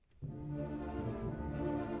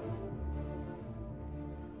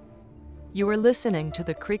You are listening to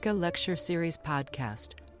the Krika Lecture Series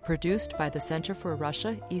podcast, produced by the Center for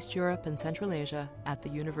Russia, East Europe, and Central Asia at the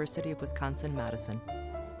University of Wisconsin-Madison.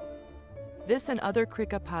 This and other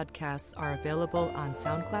Krika podcasts are available on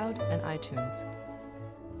SoundCloud and iTunes.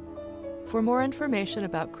 For more information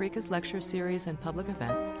about Krika's lecture series and public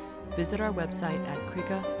events, visit our website at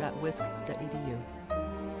krika.wisc.edu.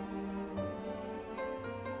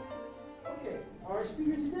 Our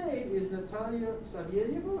speaker today is Natalia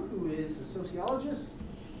Savyeyeva, who is a sociologist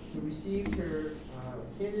who received her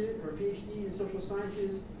PhD in social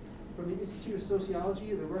sciences from the Institute of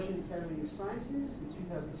Sociology of the Russian Academy of Sciences in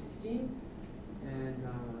 2016. And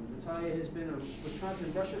Natalia has been a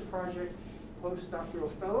Wisconsin Russia Project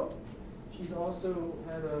postdoctoral fellow. She's also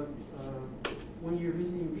had a one-year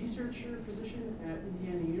visiting researcher position at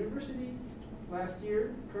Indiana University last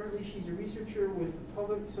year. Currently, she's a researcher with the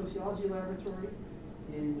Public Sociology Laboratory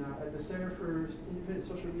at the Center for Independent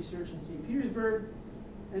Social Research in St. Petersburg,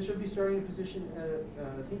 and she'll be starting a position at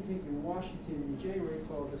a think tank in Washington in January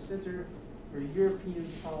called the Center for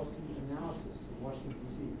European Policy Analysis in Washington,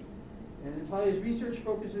 D.C. And Natalia's research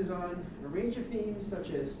focuses on a range of themes such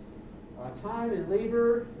as time and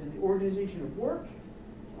labor and the organization of work.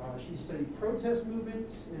 She studied protest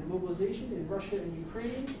movements and mobilization in Russia and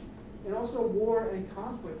Ukraine, and also war and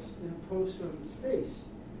conflicts in post-Soviet space.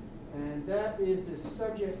 And that is the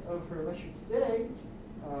subject of her lecture today,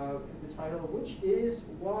 the title of which is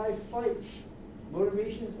Why Fight?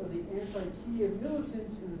 Motivations of the Anti-Kiev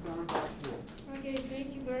Militants in the Donbass War. Okay,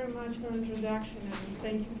 thank you very much for the introduction, and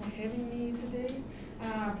thank you for having me today.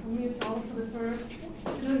 For me, it's also the first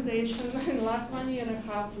presentation in the last 1.5 years,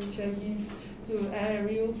 which I give to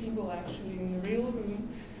real people, actually, in the real room.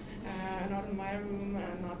 Not in my room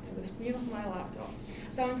and not to the screen of my laptop.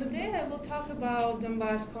 So today I will talk about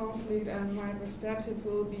Donbass conflict, and my perspective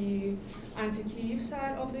will be anti-Kiev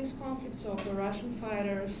side of this conflict, so the Russian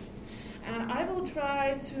fighters. And I will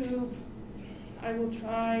try to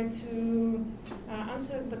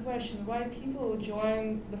answer the question why people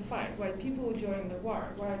join the fight, why people join the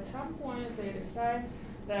war, why at some point they decide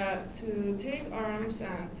that to take arms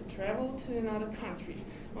and to travel to another country,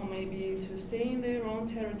 or maybe to stay in their own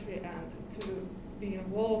territory and to be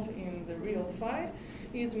involved in the real fight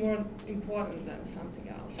is more important than something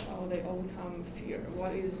else, how they overcome fear,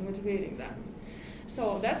 what is motivating them.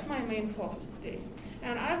 So that's my main focus today.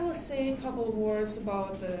 And I will say a couple of words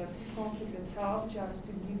about the conflict itself, just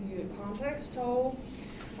to give you a context. So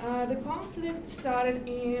the conflict started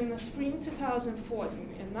in spring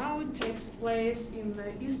 2014, and now it takes place in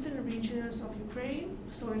the eastern regions of Ukraine,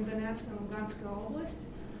 so in Donetsk and Lugansk Oblast,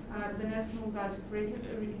 Donetsk and Lugansk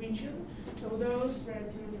region. So those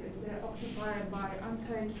territories, they're occupied by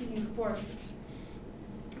anti-Kiev forces.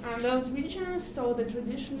 And those regions, so the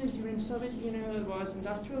traditionally during Soviet Union, it was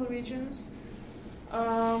industrial regions.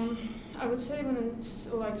 I would say when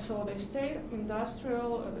it's like, so they stayed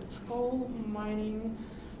industrial, it's coal mining,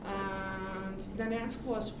 and Donetsk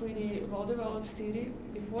was pretty well-developed city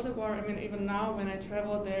before the war. I mean, even now when I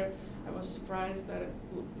traveled there, I was surprised that it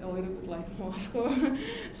looked a little bit like Moscow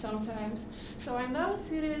sometimes. So in those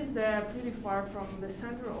cities, they're pretty far from the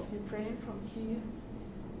center of Ukraine, from Kiev,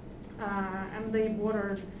 and they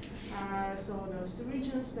bordered, so those two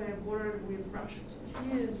regions, they bordered with Russia. So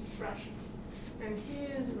here is Russia, and here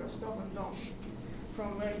is Rostov-on-Don,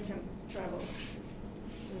 from where you can travel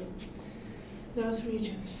to those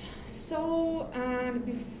regions. So, and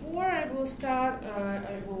before I will start,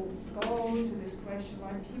 I will go to this question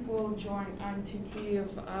why people join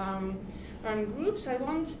anti-Kiev armed groups. I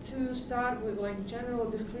want to start with like general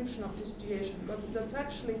description of the situation, because that's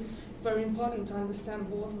actually very important to understand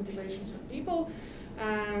both motivations of people.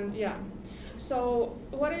 And yeah, so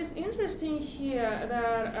what is interesting here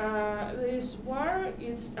that this war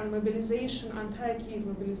is a mobilization, anti-Kiev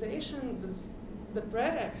mobilization. That's the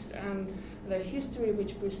pretext and the history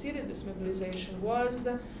which preceded this mobilization was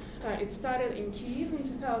it started in Kiev in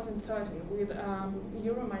 2013 with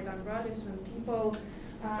Euromaidan rallies, when people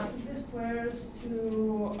took the squares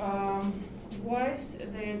to voice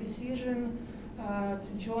their decision to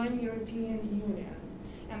join European Union.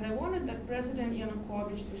 And they wanted that President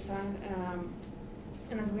Yanukovych to sign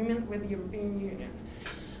an agreement with the European Union.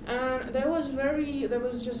 And there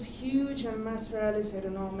was just huge and mass rallies. I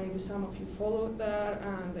don't know, maybe some of you followed that.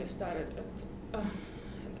 And they started at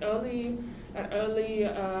early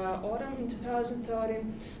autumn in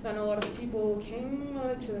 2013. Then a lot of people came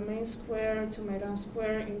to the main square, to Maidan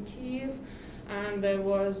Square in Kiev, and there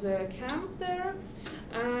was a camp there.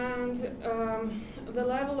 And the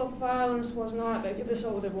level of violence was not like this.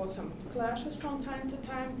 So there was some clashes from time to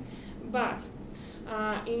time, but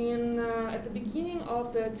At the beginning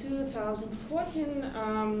of the 2014,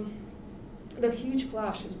 the huge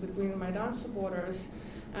clashes between Maidan supporters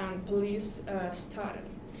and police started.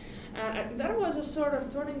 And that was a sort of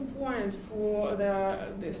turning point for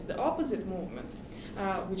the opposite movement,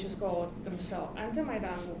 which is called themselves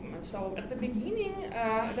anti-Maidan movement. So at the beginning,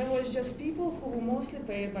 there was just people who were mostly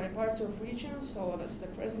paid by Party of Regions, so that's the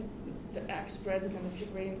ex-president of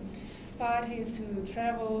Ukraine party, to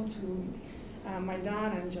travel to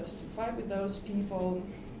Maidan and just to fight with those people.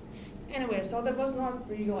 Anyway, so there was not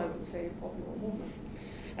real, I would say, popular movement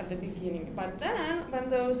at the beginning. But then, when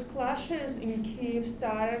those clashes in Kyiv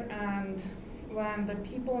started and when the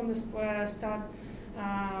people in the square start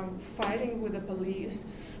fighting with the police,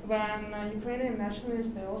 when Ukrainian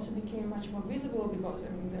nationalists, they also became much more visible because,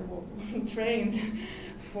 they were trained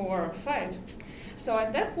for a fight. So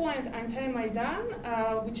at that point, anti-Maidan,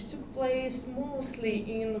 which took place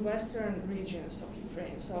mostly in the western regions of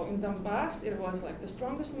Ukraine. So in Donbass, it was like the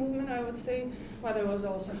strongest movement, I would say, but there was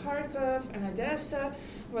also Kharkov and Odessa,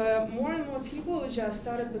 where more and more people just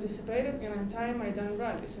started participating in anti-Maidan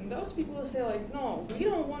rallies. And those people say like, no, we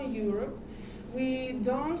don't want Europe. We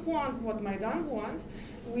don't want what Maidan want.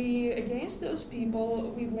 We against those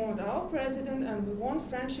people. We want our president and we want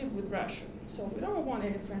friendship with Russia. So we don't want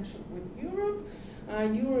any friendship with Europe.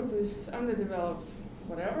 Europe is underdeveloped,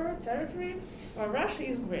 whatever, territory. Russia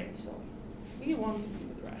is great, so we want to be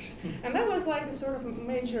with Russia. And that was like a sort of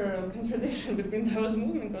major contradiction between those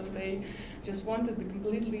movements because they just wanted the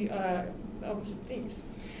completely opposite things.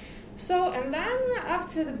 So, and then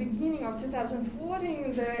after the beginning of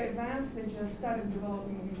 2014, the events, they just started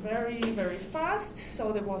developing very, very fast.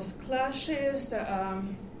 So there was clashes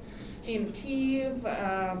in Kyiv.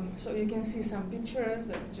 So you can see some pictures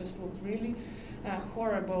that just looked really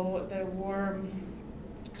horrible. There were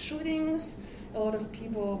shootings. A lot of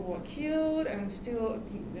people were killed, and still,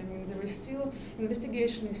 there is still,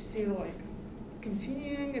 investigation is still like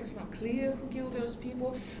continuing. It's not clear who killed those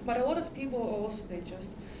people, but a lot of people also, they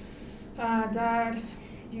just died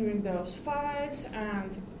during those fights,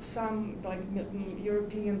 and some like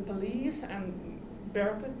European police and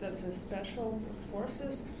Berkut, that's a special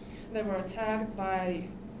forces, they were attacked by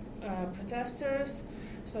protesters,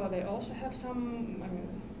 so they also have some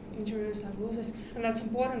injuries and bruises, and that's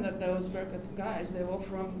important that those Berkut guys, they were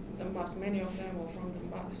from Donbass, many of them were from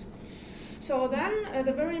Donbass. So then,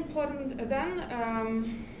 the very important,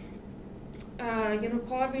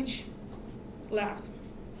 Yanukovych left.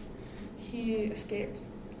 He escaped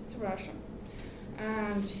to Russia,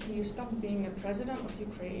 and he stopped being a president of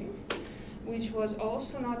Ukraine, which was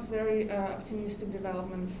also not very optimistic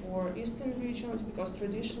development for eastern regions, because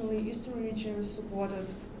traditionally eastern regions supported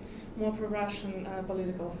more pro-Russian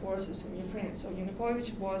political forces in Ukraine. So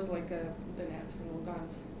Yanukovych was like a Donetsk and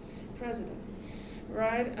Lugansk president,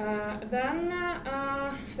 right? Then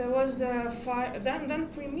there was a fight. Then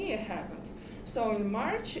Crimea happened. So in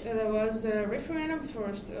March there was a referendum,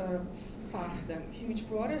 first fast and huge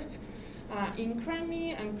protests in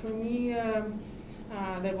Crimea, and Crimea.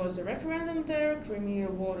 There was a referendum there. Crimea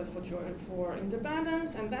voted for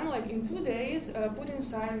independence, and then, like in 2 days, Putin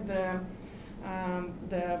signed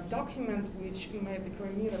the document which made the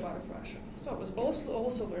Crimea a part of Russia. So it was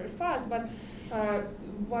also very fast. But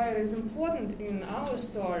why it is important in our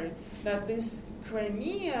story that this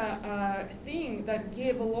Crimea thing that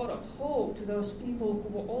gave a lot of hope to those people who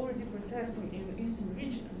were already protesting in the eastern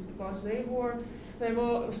regions, because they were.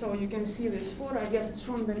 So you can see this photo. I guess it's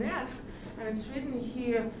from Donetsk. And it's written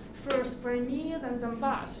here, first Crimea, then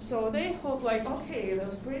Donbass. So they hope like, okay,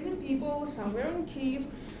 those crazy people somewhere in Kyiv,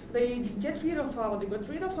 they got rid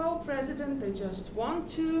of our president. They just want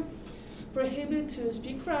to prohibit to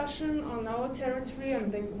speak Russian on our territory,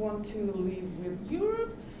 and they want to live with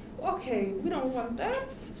Europe. Okay, we don't want that.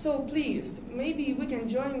 So please, maybe we can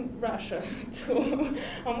join Russia too,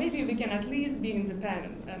 or maybe we can at least be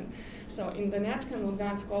independent. And so in Donetsk and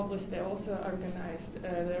Lugansk Oblast, they also organized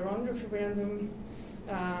their own referendum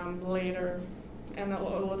later, and a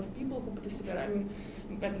lot of people who participated,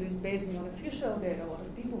 at least based on official data, a lot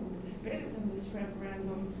of people who participated in this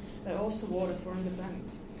referendum, they also voted for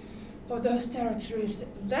independence of those territories.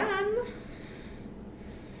 Then,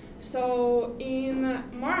 so in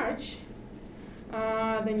March,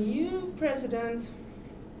 the new president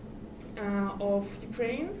of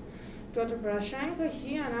Ukraine, Petro Poroshenko,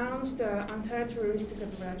 he announced an anti-terroristic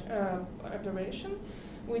operation,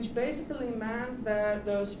 which basically meant that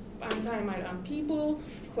those anti-Maidan people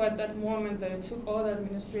who at that moment they took all the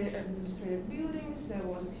administrative buildings, there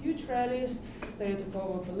was huge rallies, they took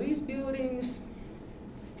over police buildings,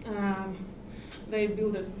 they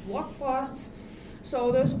built block posts,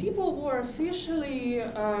 So those people were officially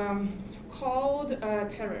called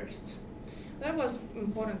terrorists. That was an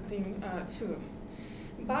important thing too.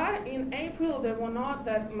 But in April, there were not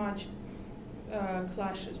that much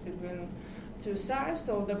clashes between two sides,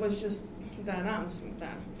 so there was just the announcement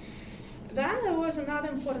then. Then there was another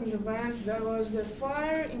important event. There was the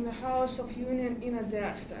fire in the House of Union in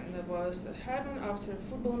Odessa, and that happened after a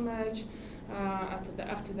football match.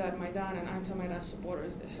 After that, Maidan and anti-Maidan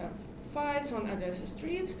supporters, they have fights on Odessa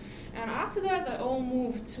streets, and after that, they all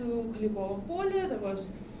moved to Kulikovo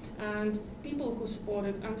Polye. And people who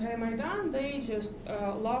supported anti-Maidan, they just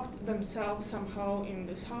locked themselves somehow in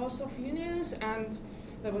this House of Unions, and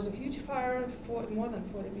there was a huge fire. More than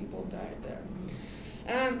 40 people died there.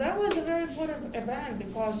 And that was a very important event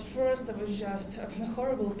because first there was just a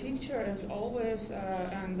horrible picture as always,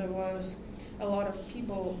 and there was a lot of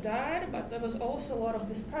people died, but there was also a lot of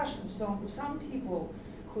discussion. So some people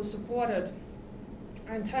who supported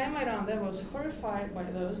anti-Maidan, they was horrified by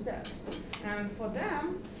those deaths. And for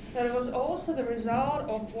them, that was also the result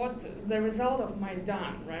of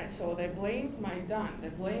Maidan, right? So they blamed Maidan, they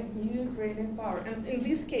blamed new Ukrainian power. And in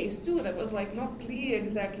this case too, that was like not clear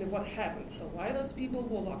exactly what happened. So why those people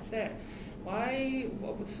were locked there?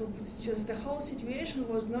 So just the whole situation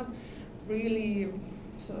was not really,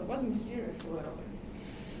 so it was mysterious a little bit.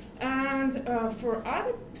 And for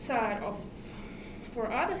other side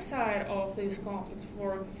of this conflict,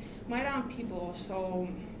 for Maidan people, so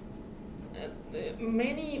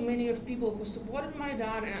many of people who supported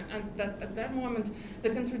Maidan, and that at that moment the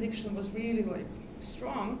contradiction was really like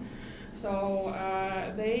strong. So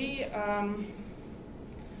they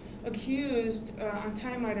accused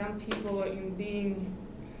anti-Maidan people in being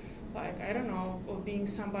of being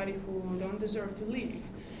somebody who don't deserve to live,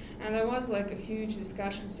 and there was like a huge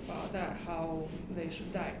discussions about that, how they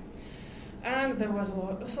should die. And there was a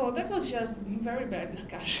lot, so that was just very bad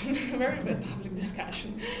discussion, very bad public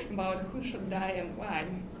discussion about who should die and why.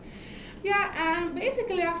 Yeah, and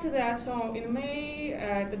basically after that, so in May,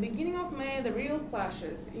 at the beginning of May, the real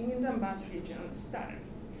clashes in the Donbass region started.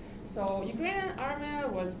 So Ukrainian army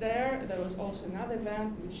was there. There was also another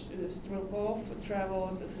event, which Strelkov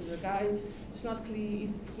traveled. This is a guy, it's not clear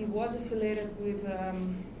if he was affiliated with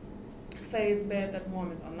FSB at that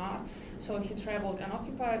moment or not. So he traveled and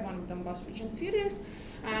occupied one of the Donbass region cities.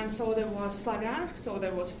 And so there was Slavyansk, so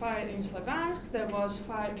there was fight in Slavyansk, there was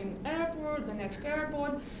fight in airport, Donetsk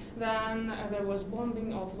airport, then there was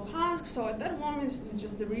bombing of Luhansk. So at that moment,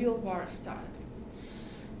 just the real war started.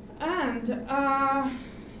 And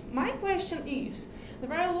my question is, there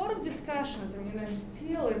were a lot of discussions, and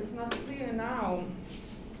still it's not clear now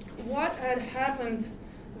what had happened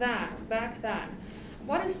back then.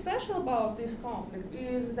 What is special about this conflict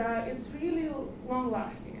is that it's really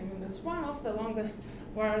long-lasting. It's one of the longest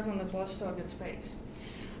wars on the post-Soviet space.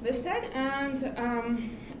 The second,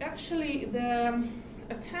 actually, the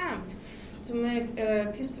attempt to make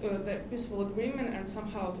the peaceful agreement and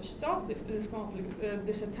somehow to stop this conflict,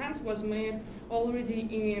 this attempt was made already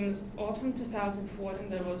in autumn 2014.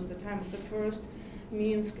 That was the time of the first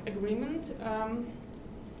Minsk agreement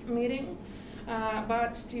meeting.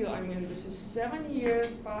 But still, this is 7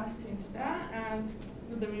 years past since that, and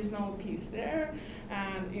there is no peace there.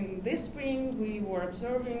 And in this spring, we were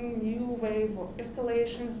observing new wave of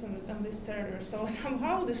escalations in this territory. So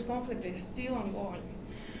somehow this conflict is still ongoing.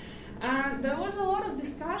 And there was a lot of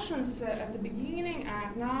discussions at the beginning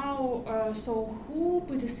and now, so who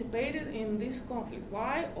participated in this conflict?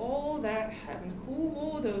 Why all that happened? Who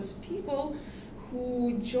were those people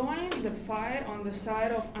who joined the fight on the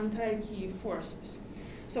side of anti-Kiev forces?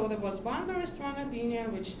 So there was one very strong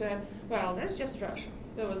opinion which said, well, that's just Russia.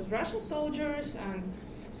 There was Russian soldiers and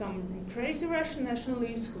some crazy Russian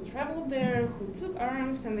nationalists who traveled there, who took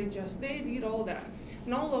arms, and they did all that.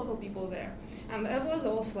 No local people there. And that was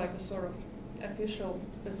also like a sort of official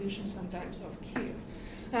position sometimes of Kiev.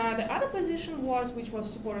 The other position which was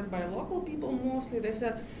supported by local people mostly, they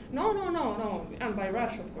said, no, and by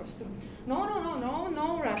Russia, of course, too. No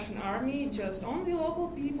Russian army, just only local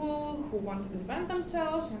people who want to defend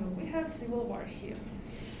themselves, and we have civil war here.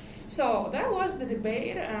 So that was the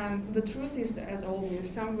debate, and the truth is, as always,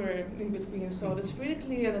 somewhere in between. So it's pretty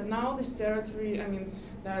clear that now this territory,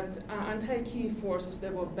 that anti-Kiev forces,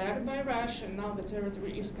 they were backed by Russia, and now the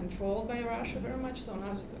territory is controlled by Russia very much. So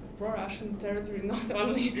now it's pro-Russian territory, not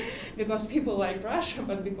only because people like Russia,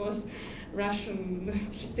 but because Russian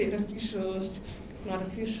state officials, not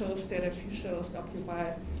official state officials,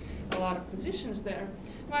 occupy a lot of positions there.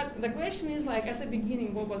 But the question is, at the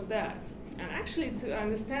beginning, what was that? And actually, to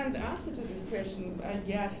understand the answer to this question, I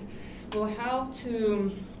guess, we'll have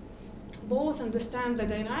to both understand the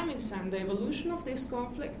dynamics and the evolution of this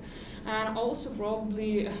conflict, and also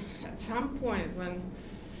probably at some point when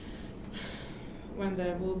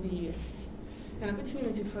there will be an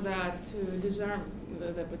opportunity for that, to disarm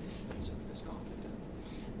the participants of this conflict and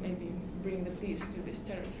maybe bring the peace to this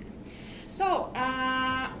territory. So,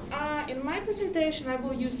 in my presentation, I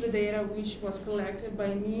will use the data which was collected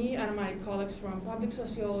by me and my colleagues from Public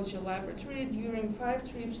Sociology Laboratory during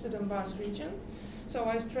 5 trips to Donbass region. So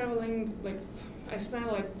I was traveling, I spent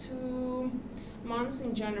 2 months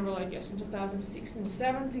in general, I guess, in 2016,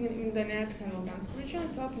 17 in Donetsk and Lugansk region,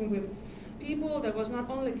 talking with people. There was not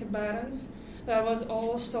only combatants, there was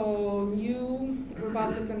also new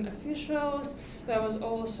Republican officials, there was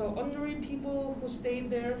also ordinary people who stayed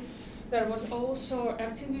there. There was also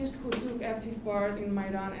activists who took active part in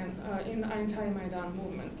Maidan and in the anti-Maidan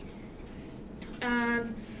movement.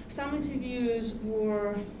 And some interviews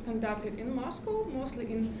were conducted in Moscow,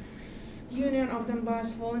 mostly in Union of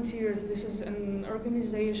Donbass Volunteers. This is an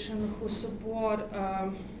organization who support,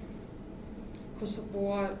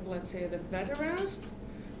 let's say, the veterans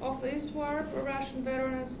of this war, Russian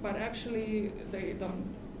veterans, but actually they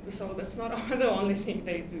don't. So that's not the only thing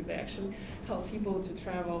they do. They actually help people to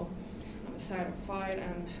travel on the side of fight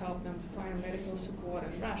and help them to find medical support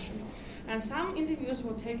in Russia. And some interviews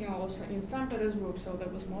were taken also in St. Petersburg, so there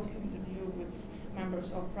was mostly interview with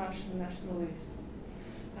members of Russian nationalist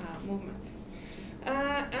movement.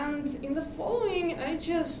 And in the following, I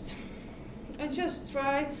just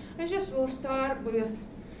will start with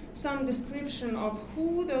some description of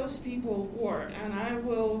who those people were, and I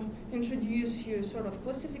will introduce you sort of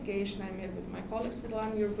classification I made with my colleague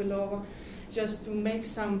Svetlana Yurbylova, just to make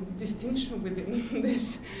some distinction within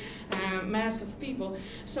this mass of people.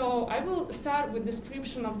 So I will start with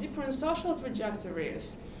description of different social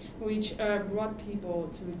trajectories which brought people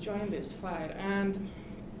to join this fight, and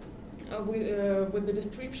with the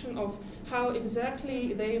description of how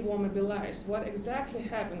exactly they were mobilized, what exactly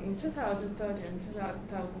happened in 2013 and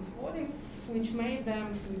 2014, which made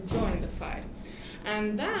them to join the fight.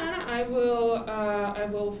 And then I will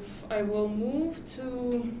move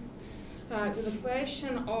to the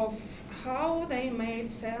question of how they made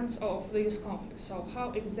sense of these conflicts. So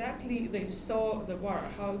how exactly they saw the war,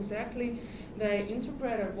 how exactly they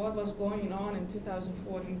interpreted what was going on in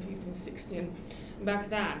 2014, 15, 16 back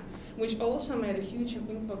then, which also made a huge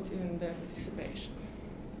impact in their participation.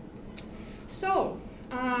 So,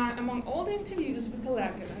 among all the interviews we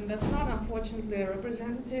collected, and that's not unfortunately a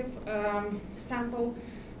representative sample,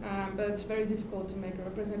 but it's very difficult to make a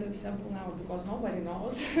representative sample now because nobody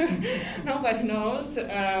knows. Nobody knows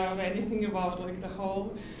anything about the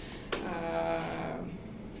whole,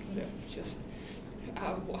 just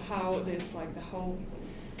how this the whole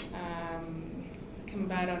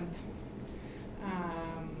combatant.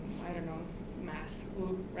 Mass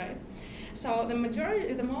look, right? So the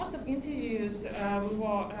most of interviews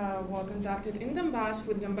were conducted in Donbass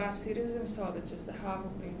with Donbass citizens, so that's just the half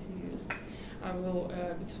of the interviews I will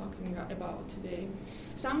be talking about today.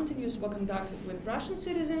 Some interviews were conducted with Russian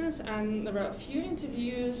citizens, and there were a few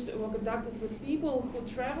interviews were conducted with people who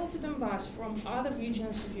traveled to Donbass from other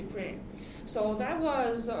regions of Ukraine. So that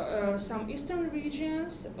was some eastern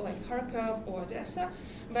regions like Kharkov or Odessa,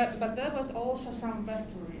 but there was also some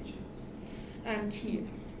western regions and Kyiv.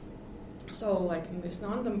 So in these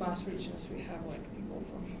non-Donbass regions, we have people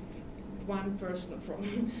from one person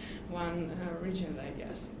from one region, I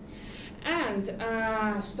guess.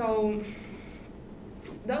 And so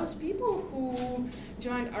those people who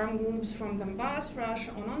joined armed groups from Donbass,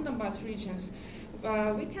 Russia, or non-Donbass regions,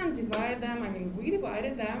 we can divide them,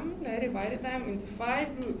 they divided them into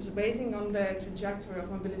 5 groups based on the trajectory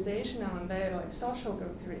of mobilization and on their social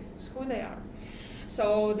characteristics, who they are.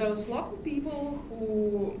 So those local people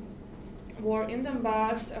who were in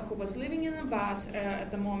Donbass, who was living in Donbass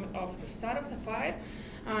at the moment of the start of the fight,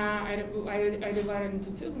 I divided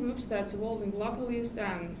into 2 groups that's involving localists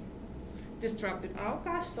and distracted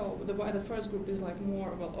outcasts. So the first group is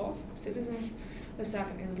more well-off citizens, the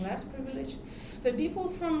second is less privileged. The people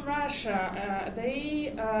from Russia,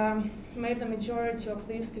 they made the majority of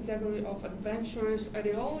this category of adventurous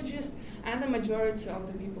ideologists and the majority of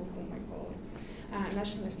the people whom I call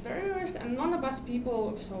nationalist terrorists, and non-Donbass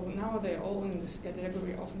people, so now they're all in this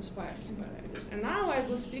category of inspired sympathizers. And now I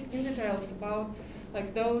will speak in details about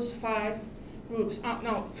those 5 groups.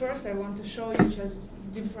 No, first I want to show you just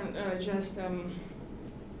different,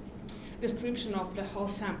 description of the whole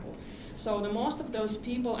sample. So the most of those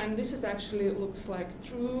people, and this is actually looks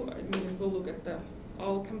true. If we look at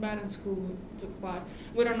all combatants who took part,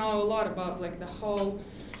 we don't know a lot about the whole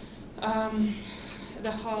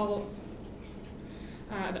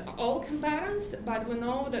all combatants, but we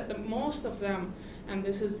know that most of them, and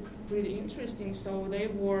this is pretty interesting, so they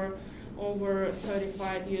were over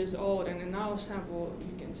 35 years old, and in our sample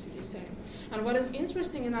you can see the same. And what is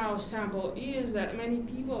interesting in our sample is that many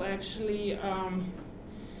people actually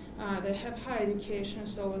they have high education,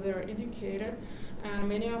 so they're educated, and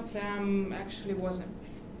many of them actually wasn't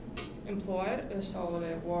employed, so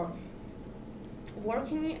they were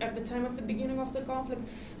working at the time of the beginning of the conflict,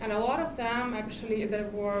 and a lot of them actually they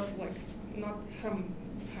were like not some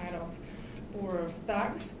kind of poor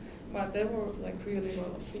thugs, but they were like really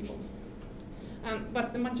well-off people.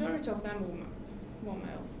 But the majority of them were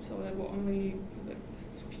male, so there were only like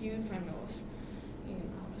few females in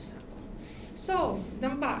our sample. So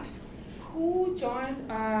Donbass, who joined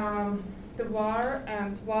the war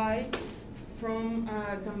and why from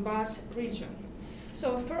Donbass region?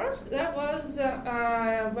 So first, that was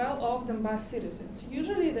well-off Donbass citizens.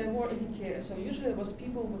 Usually they were educated, so usually it was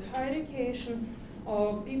people with high education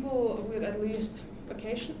or people with at least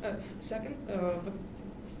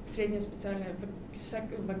средняя специальная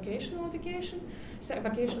vocational education,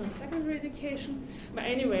 vocational secondary education. But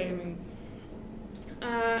anyway, I mean,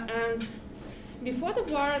 and before the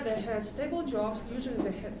war, they had stable jobs. Usually,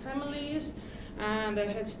 they had families and they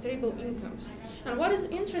had stable incomes. And what is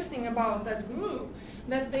interesting about that group,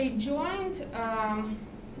 that they joined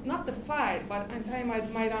not the fight, but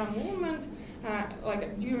anti-Maidan movement,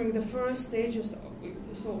 like during the first stages,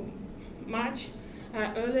 so much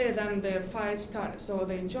earlier than the fight started. So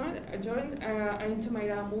they joined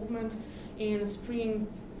anti-Maidan movement in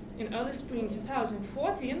early spring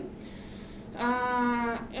 2014.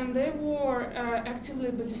 And they were actively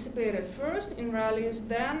participated first in rallies,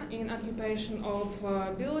 then in occupation of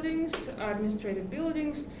buildings, administrative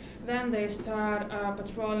buildings. Then they start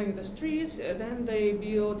patrolling the streets. Then they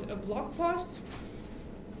built block posts.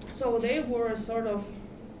 So they were a sort of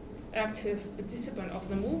active participant of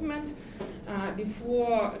the movement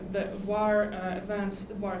before the war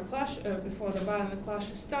before the violent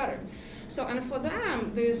clashes started. So, and for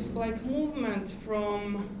them, this like movement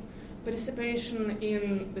from participation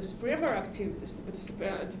in the pre-war activities to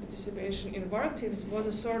participation in war activities was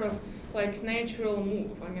a sort of like natural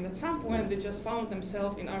move. I mean, at some point they just found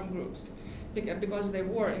themselves in armed groups because they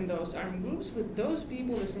were in those armed groups with those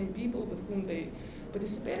people, the same people with whom they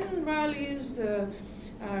participated in rallies,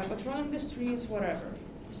 patrolling the streets, whatever.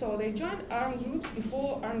 So they joined armed groups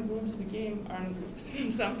before armed groups became armed groups,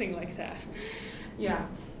 something like that. Yeah.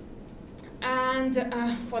 And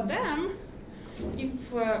for them,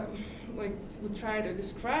 if we try to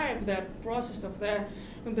describe the process of their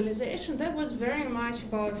mobilization, that was very much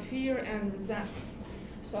about fear and resentment.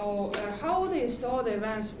 So how they saw the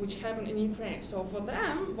events which happened in Ukraine. So for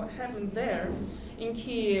them, what happened there in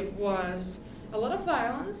Kyiv was a lot of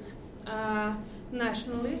violence,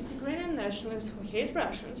 nationalists, Ukrainian nationalists who hate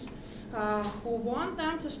Russians, who want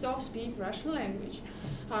them to stop speaking Russian language,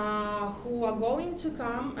 who are going to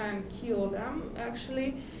come and kill them,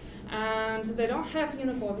 actually. And they don't have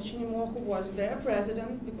Yanukovych anymore, who was their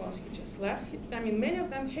president, because he just left. I mean, many of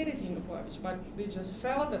them hated Yanukovych, but they just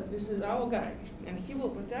felt that this is our guy, and he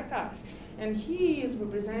will protect us. And he is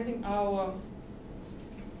representing our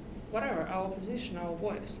position, our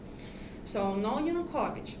voice. So no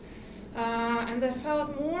Yanukovych. And they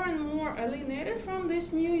felt more and more alienated from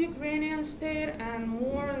this new Ukrainian state and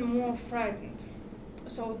more frightened.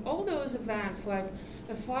 So all those events, like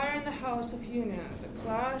the fire in the House of Union, the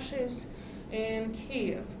clashes in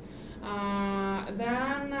Kyiv,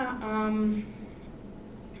 then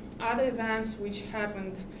other events which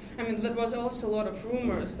happened. I mean, there was also a lot of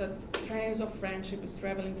rumors that trains of friendship is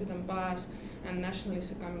traveling to Donbass and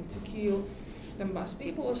nationalists are coming to kill Donbass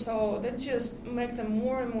people. So that just make them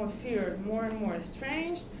more and more feared, more and more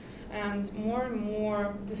estranged, and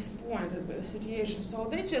more disappointed with the situation. So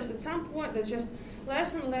they just, at some point, they just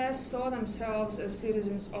less and less saw themselves as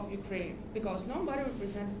citizens of Ukraine because nobody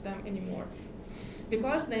represented them anymore.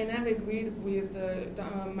 Because they never agreed with the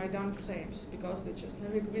Maidan claims, because they just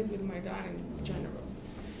never agreed with Maidan in general.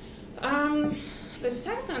 The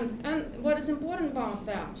second, and what is important about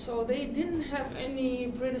them, so they didn't have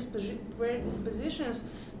any predispositions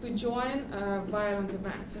to join violent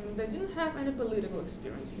events. I mean, they didn't have any political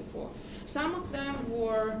experience before. Some of them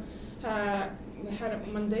had a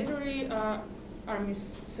mandatory army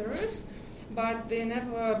service, but they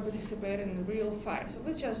never participated in a real fight. So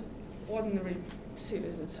they're just ordinary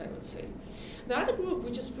citizens, I would say. The other group,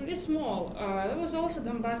 which is pretty small, there was also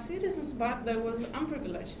Donbass citizens, but there was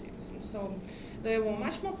unprivileged citizens. So they were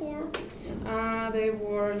much more poor. They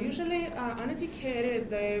were usually uneducated.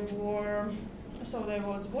 They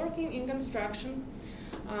was working in construction,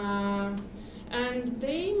 And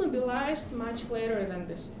they mobilized much later than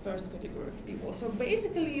this first category of people. So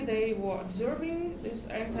basically they were observing these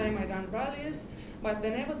anti-Maidan rallies, but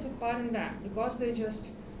they never took part in them because they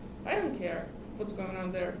just, I don't care what's going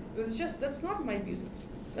on there. That's not my business.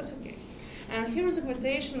 That's okay. And here is a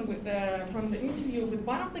quotation from the interview with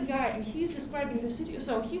one of the guys, and he's describing the city.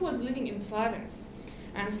 So he was living in Slaviansk.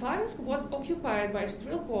 And Slaviansk was occupied by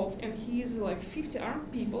Strelkov and his 50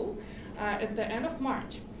 armed people at the end of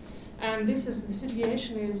March. And the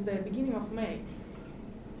situation is the beginning of May.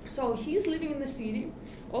 So he's living in the city,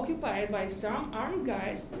 occupied by some armed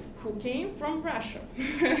guys who came from Russia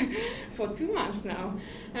for 2 months now.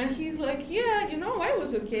 And he's like, yeah, I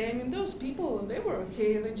was okay. I mean, those people, they were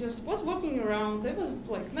okay. They just was walking around. They was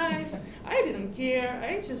nice. I didn't care.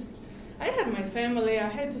 I had my family, I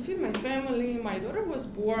had to feed my family, my daughter was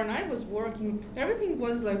born, I was working, everything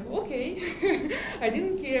was okay. I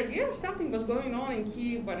didn't care. Yes, something was going on in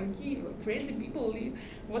Kyiv, but in Kyiv, crazy people live,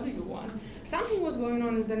 what do you want? Something was going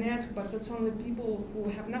on in Donetsk, but that's only people who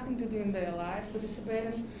have nothing to do in their life,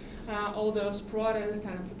 participate in all those protests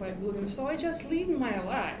and occupy buildings. So I just lived my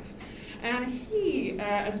life. And he,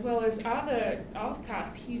 as well as other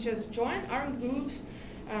outcasts, he just joined armed groups,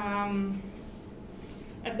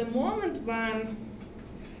 at the moment when,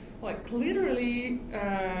 literally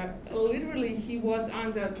he was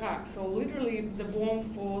under attack. So literally the bomb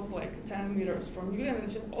falls 10 meters from you, and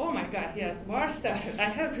it's just, oh my God, yes, war started. I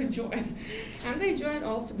have to join. And they joined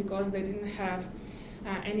also because they didn't have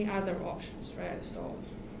any other options, right? So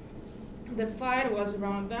the fight was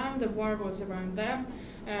around them, the war was around them.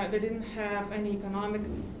 They didn't have any economic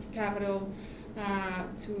capital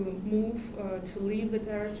to move, to leave the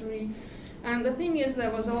territory. And the thing is, there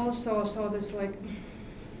was also this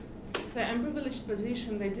the unprivileged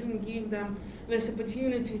position. They didn't give them this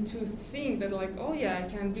opportunity to think that oh yeah, I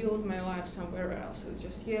can build my life somewhere else. It's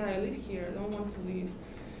just, yeah, I live here, I don't want to leave.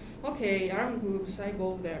 Okay, armed groups, I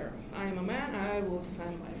go there. I'm a man, I will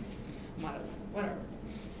defend my motherland, whatever.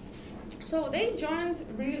 So they joined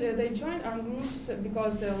armed groups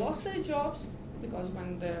because they lost their jobs, because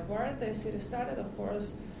when the war at the city started, of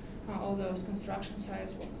course, all those construction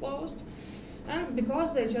sites were closed, and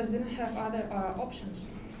because they just didn't have other options,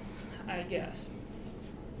 I guess.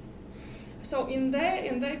 So in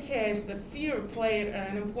their case, the fear played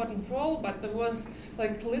an important role, but there was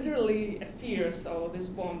literally a fear. So this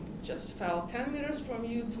bomb just fell 10 meters from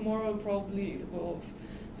you. Tomorrow probably it will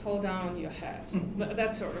fall down on your head. So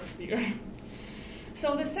that sort of fear.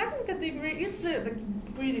 So the second category is the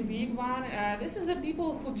pretty big one. This is the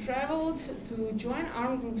people who traveled to join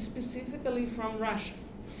armed groups specifically from Russia.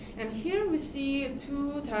 And here we see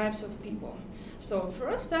two types of people. So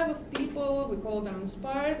first type of people, we call them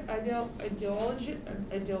inspired ideologists.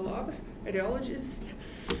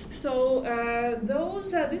 So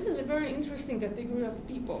this is a very interesting category of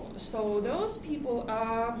people. So those people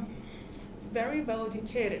are very well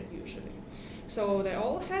educated usually. So they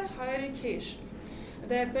all have higher education.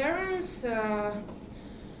 Their parents,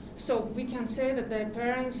 so we can say that their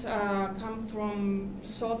parents come from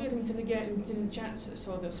Soviet intelligentsia.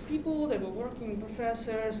 So those people, they were working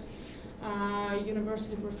professors,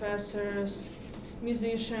 university professors,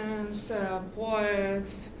 musicians,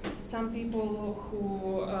 poets, some people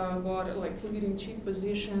who got leading chief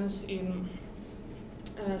positions in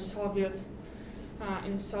Soviet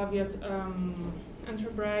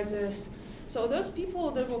enterprises. So those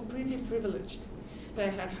people, they were pretty privileged. They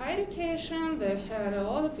had high education, they had a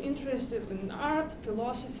lot of interest in art,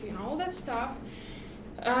 philosophy, and all that stuff.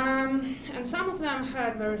 And some of them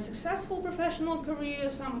had very successful professional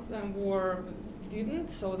careers, some of them didn't,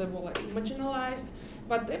 so they were marginalized.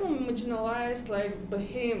 But they were marginalized like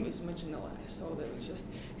Bohem is marginalized. So they were just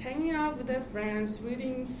hanging out with their friends,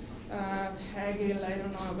 reading Hegel, I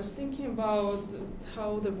don't know, I was thinking about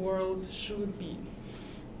how the world should be.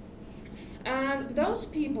 And those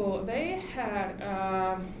people, they had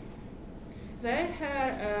a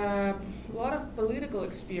lot of political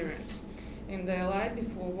experience in their life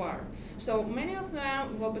before war. So many of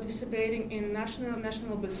them were participating in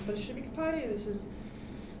National Bolshevik Party. This is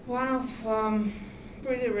one of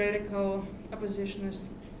pretty radical oppositionist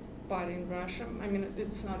party in Russia. I mean,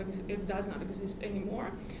 it does not exist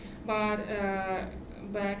anymore. But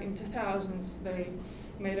back in 2000s, they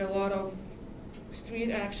made a lot of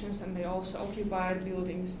street actions, and they also occupied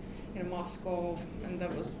buildings in Moscow, and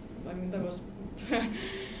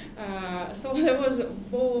so there was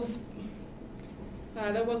both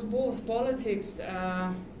politics.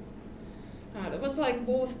 There was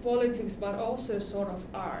both politics, but also sort of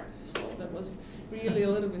art. So there was really a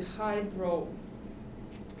little bit highbrow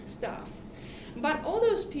stuff. But all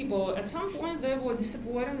those people, at some point, they were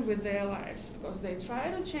disappointed with their lives because they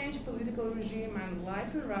tried to change political regime and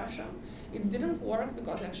life in Russia. It didn't work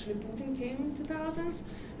because actually Putin came in 2000s,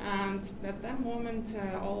 and at that moment,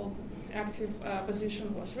 all active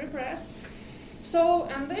opposition was repressed. So,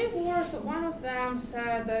 and they were, so one of them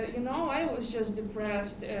said that, I was just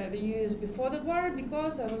depressed the years before the war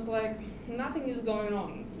because I was like, nothing is going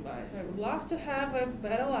on. I would love to have a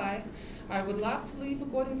better life. I would love to live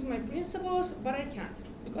according to my principles, but I can't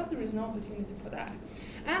because there is no opportunity for that.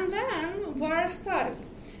 And then war started.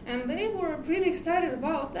 And they were pretty excited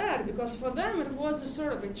about that because for them it was a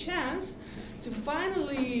sort of a chance to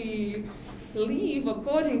finally live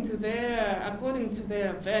according to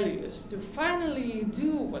their values, to finally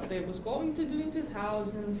do what they was going to do in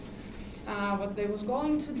 2000s, what they was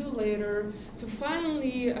going to do later, to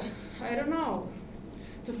finally,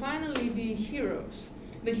 to finally be heroes,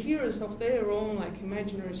 the heroes of their own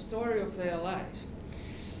imaginary story of their lives,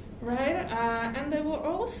 right? And there were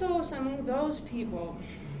also some of those people.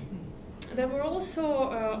 There were also,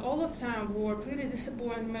 all of them were pretty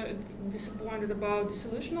disappointed about the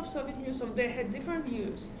dissolution of Soviet Union, so they had different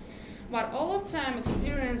views. But all of them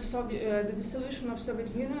experienced the dissolution of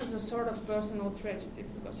Soviet Union as a sort of personal tragedy,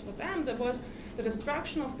 because for them there was the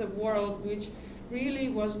destruction of the world, which really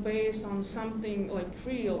was based on something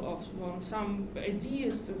real, on some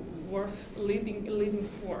ideas worth living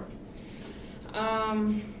for.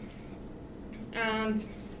 And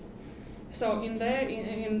so in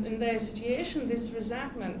their situation, this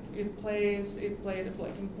resentment it played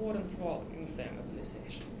an important role in their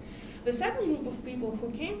mobilization. The second group of people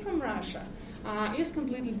who came from Russia is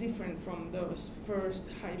completely different from those first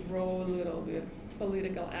highbrow, little bit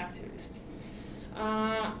political activists.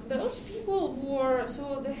 Those people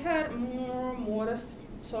they had more modest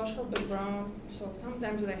social background. So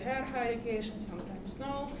sometimes they had high education, sometimes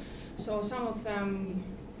no. So some of them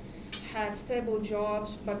had stable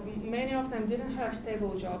jobs, but many of them didn't have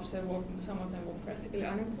stable jobs. Some of them were practically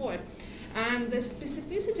unemployed. And the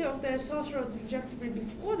specificity of their social trajectory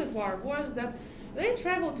before the war was that they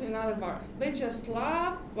traveled to another wars. They just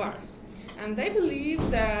loved wars. And they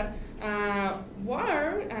believed that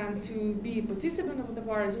war and to be a participant of the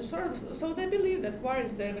war is a sort of, so they believed that war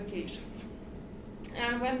is their vacation.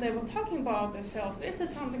 And when they were talking about themselves, they said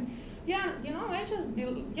something, I'm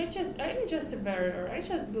just a barrier. I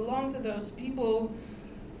just belong to those people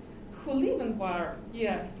who live in war,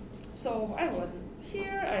 yes. So I was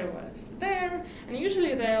here, I was there, and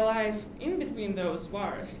usually their life in between those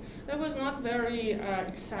wars, that was not very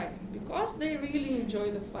exciting because they really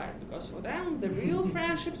enjoyed the fight, because for them the real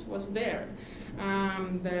friendships was there.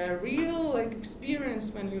 The real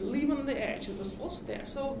experience when you live on the edge, it was also there.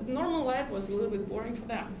 So normal life was a little bit boring for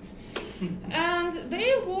them. And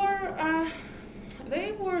they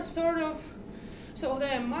were sort of, so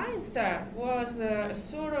their mindset was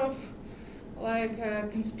sort of like a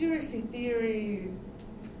conspiracy theory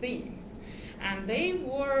theme. And they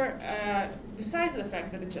were, besides the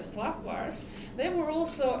fact that they just loved wars, they were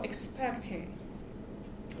also expecting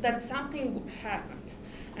that something would happen.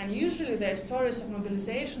 And usually their stories of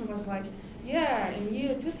mobilization was like, in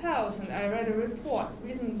year 2000, I read a report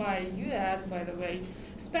written by a US, by the way,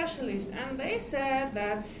 specialist, and they said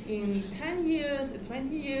that in 10 years,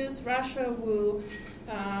 20 years, Russia will,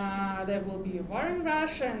 there will be a war in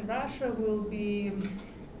Russia, and Russia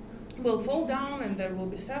will fall down, and there will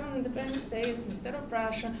be 7 independent states instead of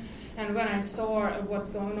Russia. And when I saw what's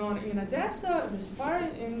going on in Odessa, this fire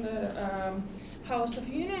in the House of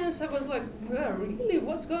Unions, I was like, really,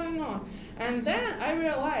 what's going on? And then I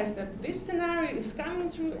realized that this scenario is coming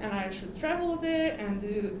true, and I should travel there and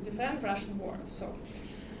defend Russian war. So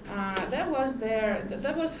that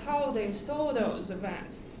was how they saw those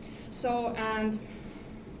events. So, and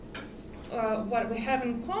what we have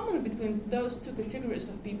in common between those two categories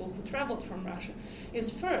of people who traveled from Russia is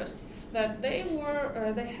first that they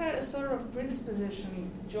had a sort of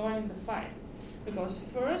predisposition to join the fight, because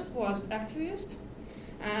first was activist,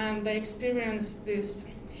 and they experienced this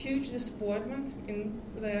huge disappointment in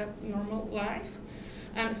their normal life,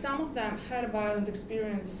 and some of them had a violent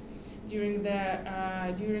experience during their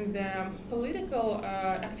political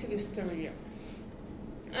activist career.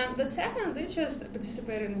 And the second, they just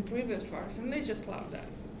participated in previous wars, and they just loved that.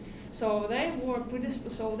 So they were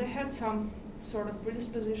they had some sort of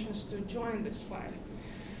predispositions to join this fight.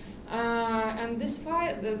 And this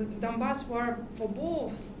fight, the Donbass War, for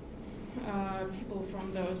both people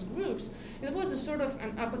from those groups, it was a sort of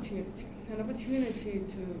an opportunity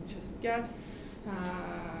to just get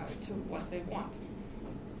to what they want.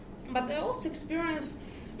 But they also experienced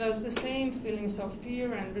the same feelings of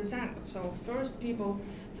fear and resentment. So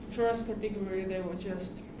first category, they were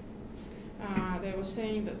just they were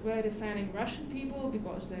saying that we're defending Russian people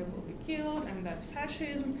because they will be killed, and that's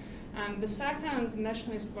fascism. And the second,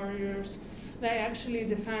 nationalist warriors, they actually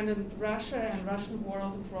defended Russia and Russian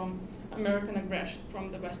world from American aggression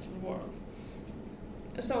from the Western world.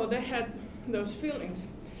 So they had those feelings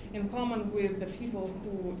in common with the people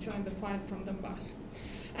who joined the fight from Donbass.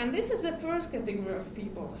 And this is the first category of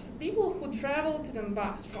people, so people who travel to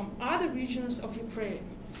Donbass from other regions of Ukraine.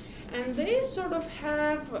 And they sort of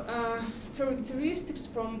have characteristics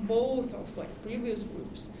from both of previous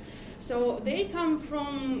groups. So they come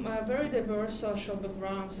from a very diverse social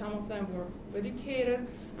background. Some of them were educated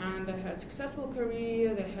and they had successful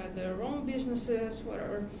career, they had their own businesses,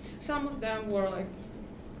 whatever. Some of them were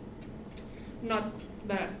not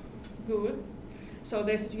that good. So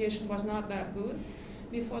their situation was not that good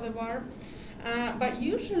before the war. But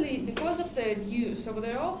usually, because of their views, so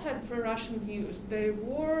they all had pro-Russian views. They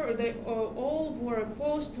all were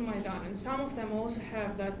opposed to Maidan, and some of them also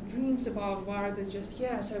have that dreams about war. They just,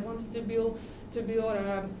 yes, I wanted to build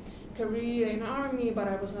a career in army, but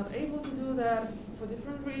I was not able to do that for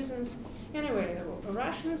different reasons. Anyway, they were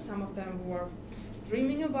pro-Russian. Some of them were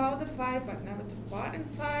dreaming about the fight, but never took part in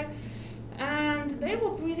the fight. And they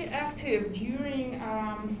were pretty active during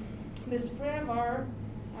this pre-war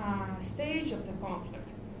stage of the conflict.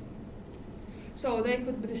 So they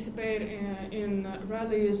could participate in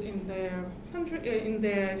rallies in their country, in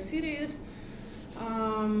their cities.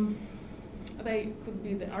 They could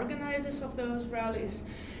be the organizers of those rallies.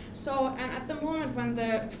 So, and at the moment when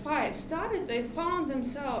the fight started, they found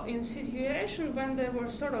themselves in a situation when they were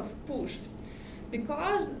sort of pushed.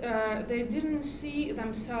 Because they didn't see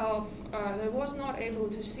themselves, they was not able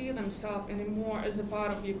to see themselves anymore as a part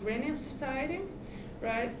of Ukrainian society,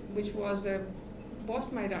 right, which was a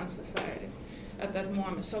post-Maidan society at that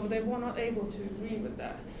moment. So they were not able to agree with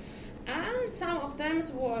that. And some of them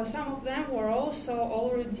were also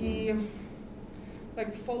already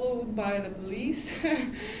followed by the police.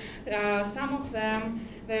 Some of them,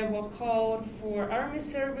 they were called for army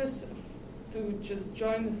service to just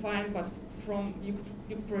join the fight, but from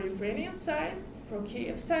pro-Ukrainian side,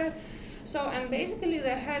 pro-Kiev side. So, and basically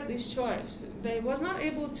they had this choice. They was not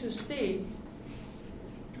able to stay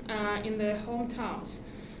in their hometowns.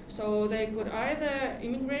 So they could either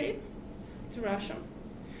immigrate to Russia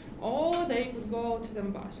or they could go to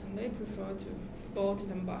Donbass, and they prefer to go to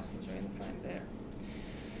Donbass and join the fight there.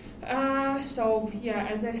 So yeah,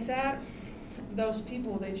 as I said, those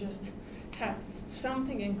people, they just have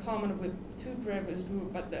something in common with two previous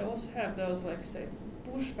groups, but they also have those, say,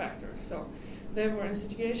 push factors. So they were in a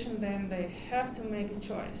situation then they have to make a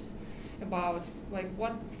choice about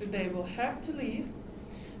what they will have to leave.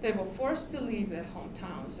 They were forced to leave their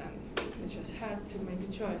hometowns, and they just had to make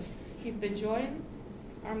a choice. If they join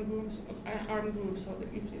armed groups, or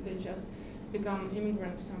if they just become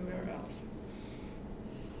immigrants somewhere else.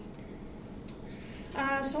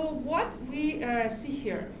 So what we see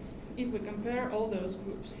here, if we compare all those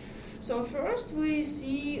groups. So first we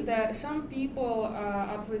see that some people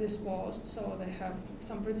are predisposed, so they have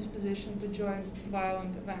some predisposition to join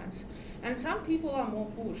violent events. And some people are more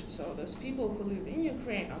pushed, so those people who live in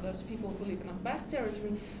Ukraine or those people who live in Donbass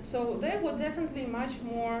territory, so they were definitely much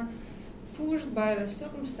more pushed by the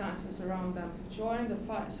circumstances around them to join the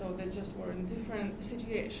fight, so they just were in a different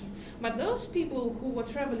situation. But those people who were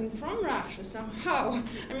traveling from Russia somehow,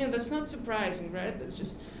 I mean, that's not surprising, right? That's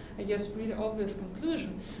just, I guess, pretty obvious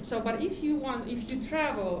conclusion. So, but if you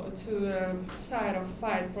travel to a site of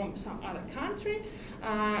fight from some other country,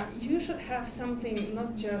 you should have something,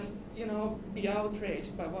 not just, be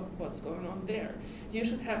outraged by what's going on there. You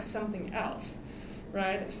should have something else,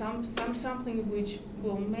 right? Something which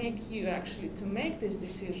will make you actually to make this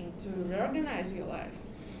decision to reorganize your life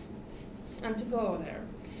and to go there.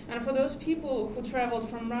 And for those people who traveled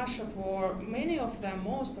from Russia, for many of them,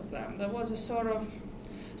 most of them, there was a sort of,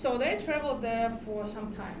 so they traveled there for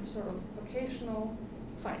some time, sort of vocational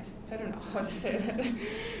fight. I don't know how to say that,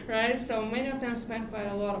 right? So many of them spent quite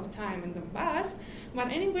a lot of time in Donbass, but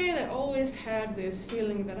anyway, they always had this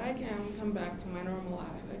feeling that I can come back to my normal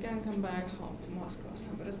life. I can come back home to Moscow,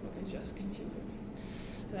 St. Petersburg, and just continue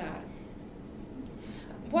that.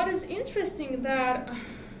 What is interesting that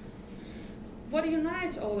what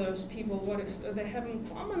unites all those people, what is they have in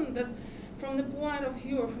common, that from the point of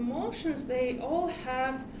view of emotions, they all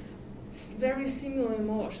have very similar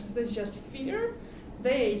emotions. There's just fear.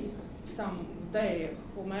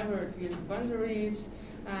 Whomever it is, Banderists,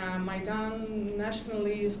 Maidan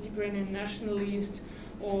nationalists, Ukrainian nationalists,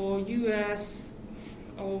 or US,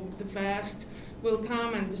 or the West, will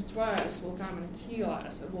come and destroy us, will come and kill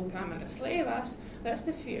us, will come and enslave us. That's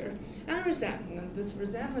the fear. And resentment. And this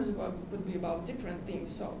resentment would be about different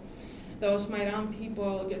things. So those Maidan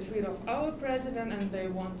people get rid of our president and they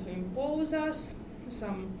want to impose us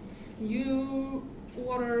some new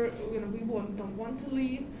order. We don't want to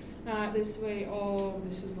live this way. Oh,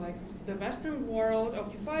 this is like the Western world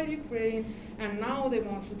occupied Ukraine, and now they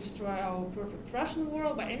want to destroy our perfect Russian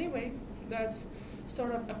world. But anyway, that's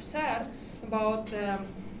sort of upset about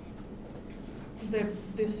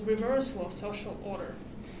this reversal of social order.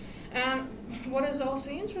 And what is also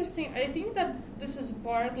interesting, I think that this is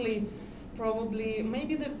partly probably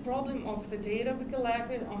maybe the problem of the data we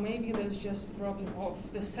collected, or maybe that's just the problem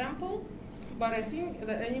of the sample. But I think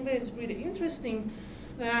that anyway it's really interesting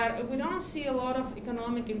that we don't see a lot of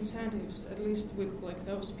economic incentives, at least with like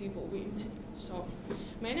those people we interviewed. So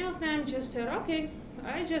many of them just said, okay,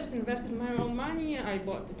 I just invested my own money, I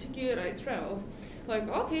bought the ticket, I traveled. Like,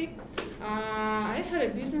 okay, I had a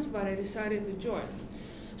business, but I decided to join.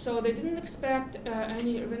 So they didn't expect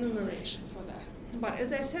any remuneration for that. But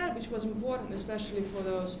as I said, which was important, especially for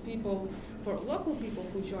those people, for local people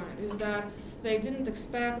who joined, is that they didn't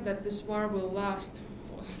expect that this war will last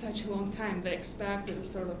for such a long time. They expected a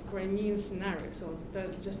sort of Crimean scenario. So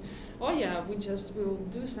that just, oh yeah, we just will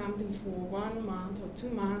do something for 1 month or 2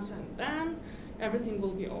 months and then everything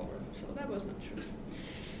will be over. So that was not true.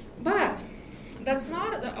 But that's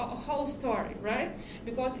not a whole story, right?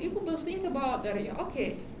 Because if we will think about that,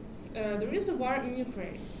 okay, there is a war in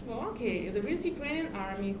Ukraine. Well, okay, there is Ukrainian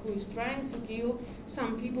army who is trying to kill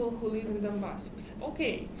some people who live in Donbass.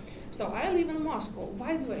 Okay, so I live in Moscow.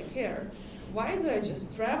 Why do I care? Why do I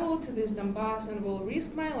just travel to this Donbass and will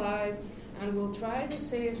risk my life and will try to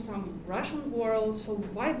save some Russian world? So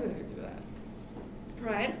why would I do that,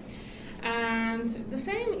 right? And the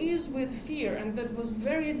same is with fear, and that was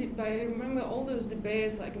very deep. I remember all those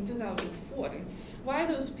debates like in 2014. Why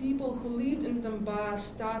those people who lived in Donbass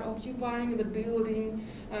start occupying the building,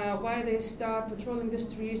 why they start patrolling the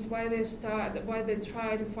streets, why they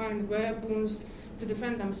try to find weapons to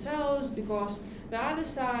defend themselves, because the other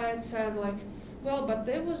side said like, well, but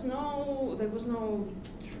there was no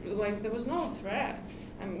threat.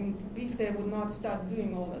 I mean, if they would not start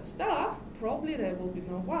doing all that stuff, probably there will be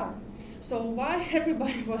no war. So why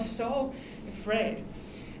everybody was so afraid,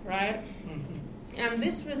 right? Mm-hmm. And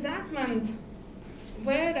this resentment,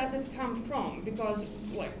 where does it come from? Because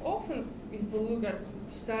like often if we look at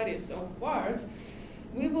studies of wars,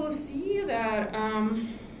 we will see that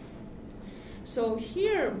so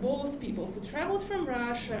here both people who traveled from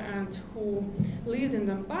Russia and who lived in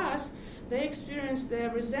Donbass, they experienced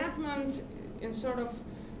their resentment in sort of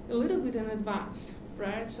a little bit in advance,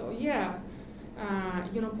 right? So yeah,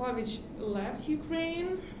 Yanukovych left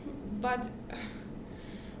Ukraine, but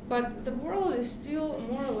the world is still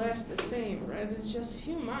more or less the same, right? It's just a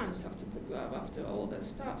few months after all that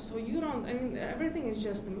stuff. So everything is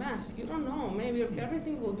just a mess. You don't know. Maybe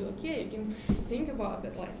everything will be okay. You can think about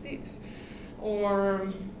it like this. Or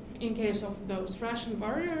in case of those Russian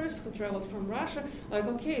warriors who traveled from Russia, like,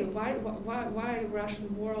 okay, why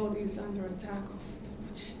Russian world is under attack?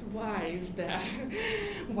 Why is that?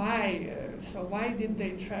 Why? So why did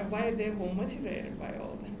they try? Why they were motivated by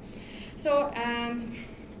all that? So and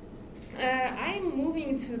I'm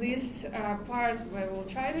moving to this part where we'll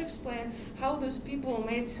try to explain how those people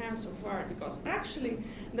made sense of war, because actually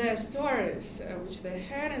their stories which they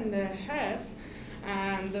had in their heads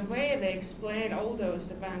and the way they explained all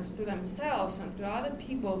those events to themselves and to other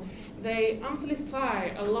people, they amplify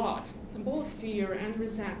a lot, both fear and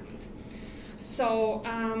resentment. So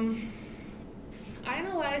I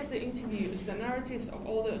analyzed the interviews, the narratives of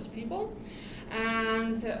all those people,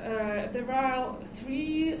 and there are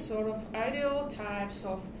three sort of ideal types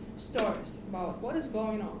of stories about what is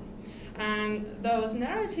going on. And those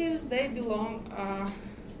narratives, they belong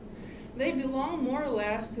more or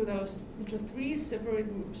less to three separate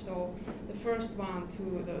groups. So the first one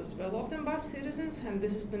to those well-off Donbass citizens, and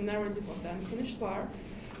this is the narrative of the unfinished war.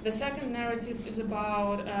 The second narrative is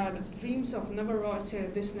about the streams of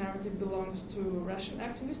Novorossiya. This narrative belongs to Russian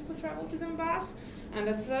activists who traveled to Donbass. And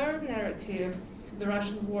the third narrative, the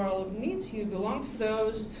Russian world needs you, belong to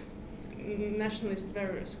those nationalist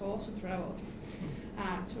warriors who also traveled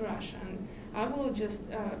to Russia. And I will just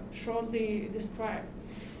shortly describe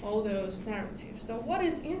all those narratives. So what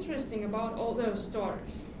is interesting about all those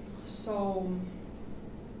stories? So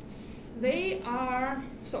they are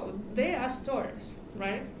stories,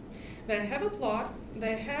 right? They have a plot,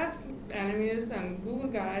 they have enemies and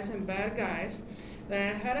good guys and bad guys.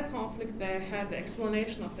 They had a conflict, they had the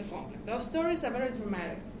explanation of the conflict. Those stories are very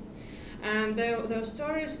dramatic. And those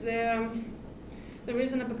stories, there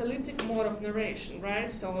is an apocalyptic mode of narration, right?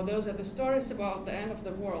 So those are the stories about the end of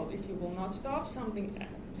the world. If you will not stop something,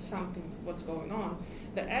 what's going on,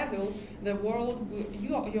 the evil, the world,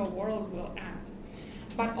 your world will end.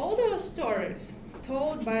 But all those stories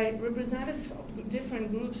told by representatives of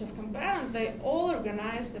different groups of combatants, they all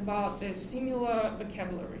organized about the similar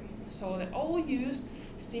vocabulary. So they all use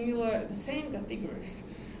the same categories.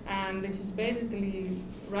 And this is basically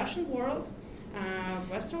Russian world,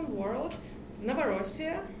 Western world,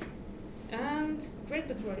 Novorossiya, and Great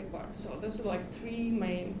Patriotic War. So this is like three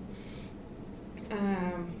main,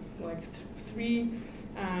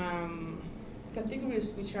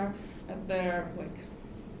 categories which are at their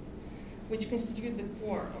which constitute the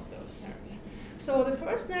core of those narratives. So the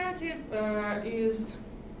first narrative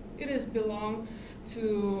belong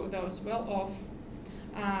to those well-off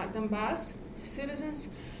Donbass citizens,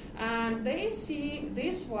 and they see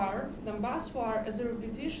this war, Donbass war, as a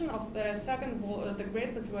repetition of the the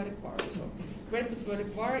Great Patriotic War. So Great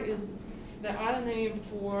Patriotic War is the other name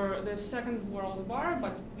for the Second World War,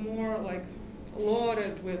 but more like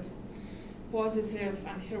loaded with positive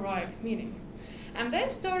and heroic meaning. And their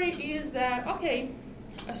story is that,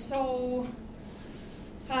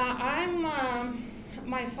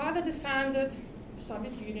 my father defended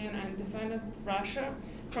Soviet Union and defended Russia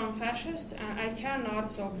from fascists, and I cannot,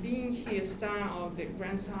 so being his son or the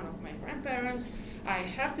grandson of my grandparents, I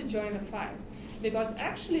have to join the fight. Because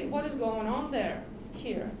actually what is going on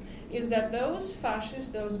here is that those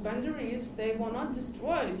fascists, those banderistas, they were not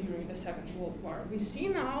destroyed during the Second World War. We see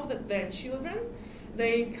now that their children,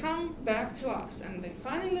 they come back to us, and they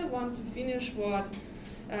finally want to finish what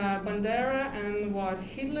Bandera and what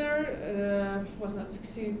Hitler was not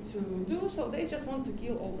succeed to do, so they just want to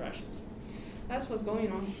kill all Russians. That's what's going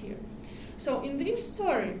on here. So in this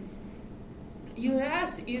story,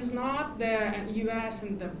 U.S. is not and U.S.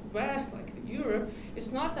 and the West, like Europe,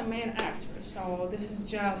 is not the main actor. So this is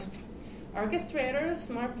just orchestrators,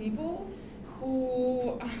 smart people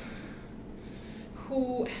who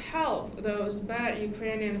help those bad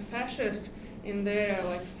Ukrainian fascists in their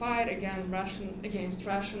fight against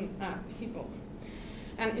Russian people.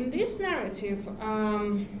 And in this narrative,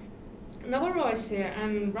 Novorossiya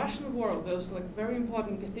and Russian world, those very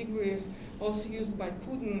important categories also used by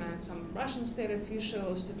Putin and some Russian state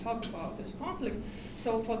officials to talk about this conflict.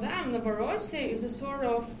 So for them, Novorossiya is a sort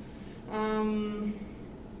of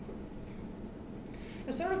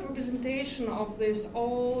representation of this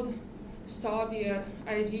old Soviet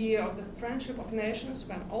idea of the friendship of nations,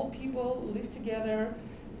 when all people live together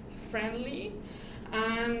friendly,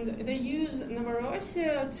 and they use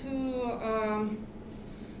Novorossiya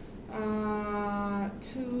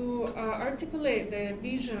to articulate the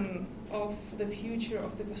vision of the future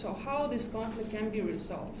of so how this conflict can be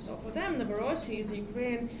resolved. So for them, Novorossiya is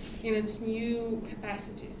Ukraine in its new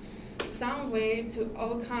capacity, some way to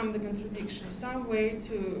overcome the contradiction, some way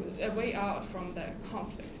a way out from the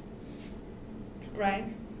conflict. Right?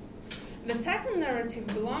 The second narrative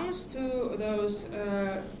belongs to those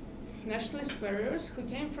nationalist warriors who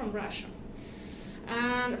came from Russia.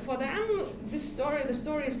 And for them, the story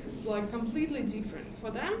is completely different.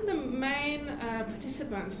 For them, the main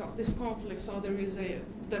participants of this conflict, so there is the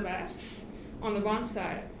West on the one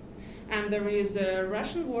side, and there is the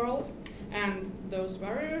Russian world, and those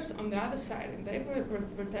warriors on the other side, and they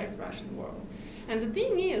protect Russian world. And the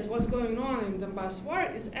thing is, what's going on in the Donbass war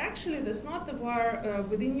is actually that's not the war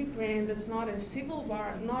within Ukraine, that's not a civil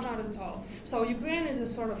war, not at all. So Ukraine is a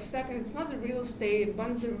sort of second, it's not a real state,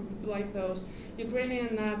 like those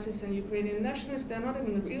Ukrainian Nazis and Ukrainian nationalists, they're not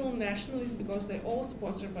even real nationalists because they're all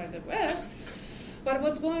sponsored by the West. But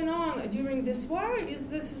what's going on during this war is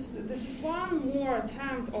this is one more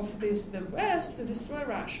attempt of the West to destroy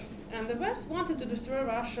Russia. And the West wanted to destroy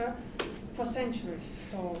Russia for centuries.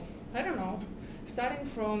 So, I don't know, starting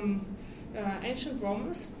from ancient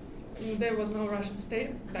Romans, there was no Russian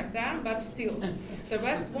state back then, but still, the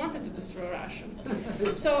West wanted to destroy Russia.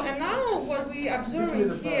 So, and now what we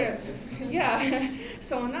observing here,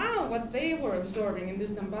 so now what they were observing in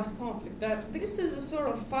this Donbass conflict, that this is a sort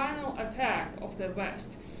of final attack of the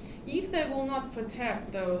West. If they will not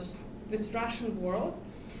protect this Russian world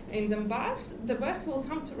in Donbass, the West will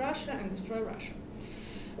come to Russia and destroy Russia.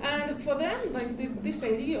 And for them, this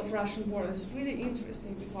idea of Russian border is really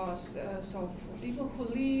interesting because, so for people who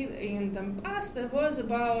live in Donbass, that was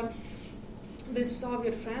about this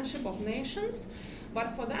Soviet friendship of nations.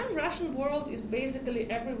 But for them, Russian world is basically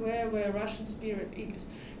everywhere where Russian spirit is.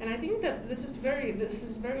 And I think that this is very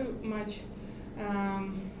much,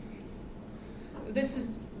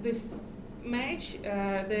 this match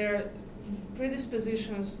their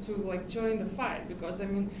predispositions to join the fight, because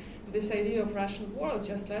this idea of Russian world,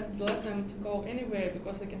 just let them to go anywhere,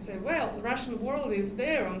 because they can say, well, the Russian world is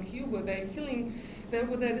there on Cuba,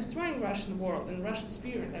 they're destroying Russian world and Russian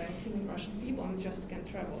spirit, they're killing Russian people and just can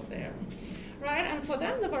travel there. Right? And for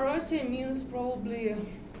them, Novorossiya means probably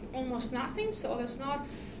almost nothing, so it's not,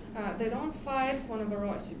 they don't fight for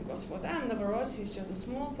Novorossiya, because for them, Novorossiya is just a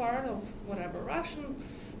small part of whatever Russian,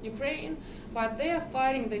 Ukraine, but they are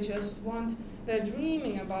fighting, they're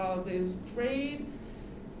dreaming about this great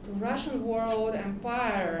Russian world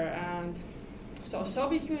empire, and so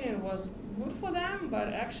Soviet Union was good for them, but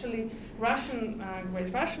actually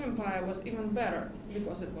Great Russian Empire was even better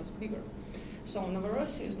because it was bigger. So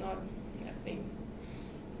Novorossiya is not that thing.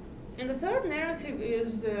 And the third narrative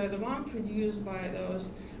is the one produced by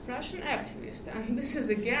those Russian activists, and this is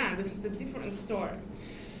a different story.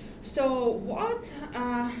 So what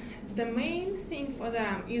the main thing for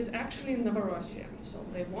them is actually Novorossiya. So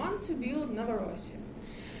they want to build Novorossiya.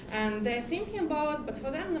 And they're thinking about, but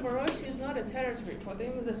for them, Novorossiya is not a territory. For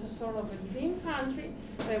them, this is sort of a dream country.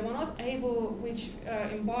 They were not able, which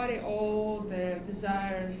embody all their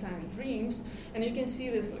desires and dreams. And you can see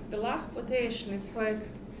this, like the last quotation, it's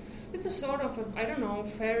a sort of,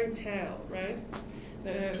 fairy tale, right?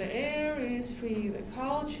 The air is free, the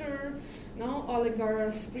culture, no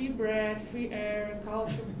oligarchs, free bread, free air,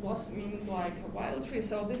 culture blossoming like a wild tree.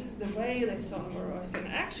 So this is the way they saw Novorossiya. And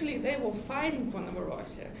actually, they were fighting for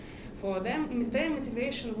Novorossiya. For them, their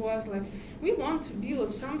motivation was like, we want to build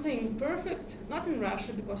something perfect, not in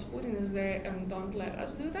Russia because Putin is there and don't let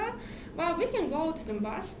us do that, but we can go to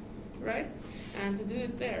Donbass, right, and to do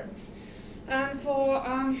it there. And for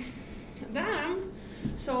them,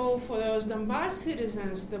 so for those Donbass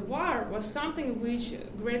citizens, the war was something which,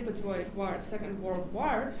 Great Patriotic War, Second World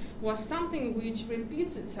War, was something which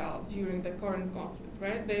repeats itself during the current conflict,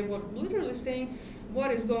 right? They were literally saying what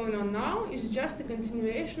is going on now is just a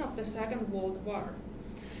continuation of the Second World War.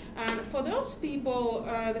 And for those people,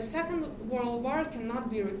 the Second World War cannot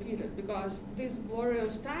be repeated because these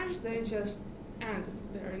glorious times, they just ended.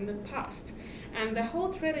 They're in the past. And the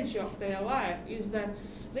whole tragedy of their life is that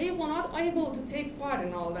they were not able to take part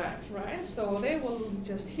in all that, right? So they were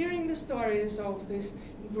just hearing the stories of these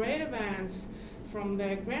great events from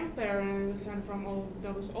their grandparents and from all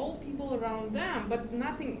those old people around them, but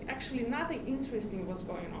nothing interesting was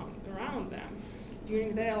going on around them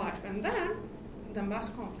during their life. And then,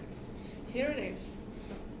 Donbass conflict. Here it is.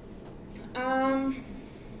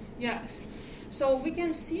 Yes. So we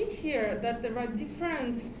can see here that there are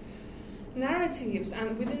different narratives,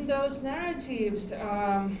 and within those narratives,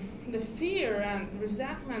 the fear and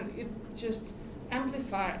resentment, it just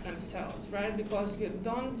amplify themselves, right? Because you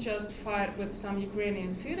don't just fight with some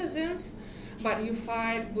Ukrainian citizens, but you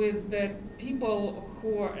fight with the people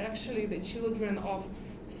who are actually the children of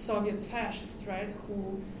Soviet fascists, right?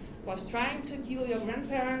 Who was trying to kill your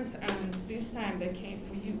grandparents, and this time they came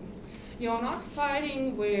for you. You're not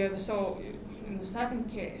fighting with, so in the second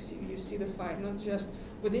case, you see the fight not just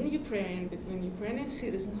within Ukraine, between Ukrainian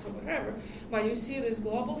citizens or whatever, but you see this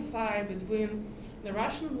global fight between the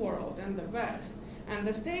Russian world and the West. And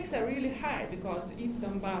the stakes are really high because if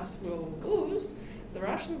Donbass will lose, the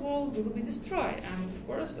Russian world will be destroyed. And of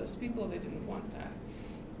course, those people, they didn't want that.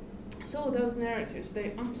 So those narratives,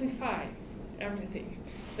 they amplify everything.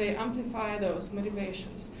 They amplify those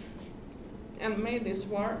motivations and made this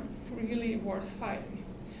war really worth fighting.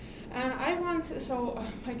 And I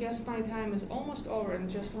guess my time is almost over, and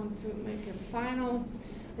just want to make a final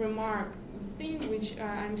remark. The thing which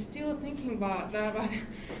I'm still thinking about, but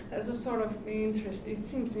as a sort of interest, it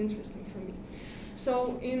seems interesting for me.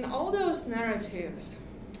 So in all those narratives,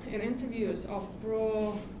 in interviews of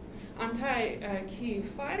anti-Kiev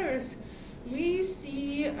fighters, we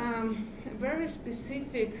see very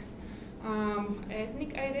specific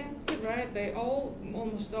ethnic identity, right?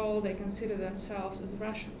 Almost all, they consider themselves as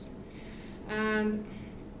Russians. And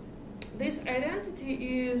this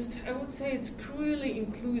identity is, I would say, it's cruelly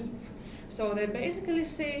inclusive. So they basically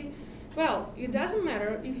say, well, it doesn't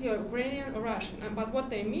matter if you're Ukrainian or Russian, but what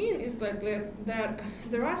they mean is that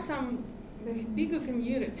there are the bigger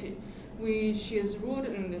community which is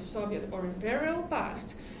rooted in the Soviet or imperial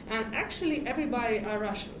past, and actually everybody are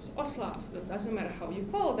Russians or Slavs, that doesn't matter how you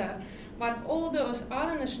call that, but all those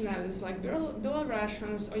other nationalities like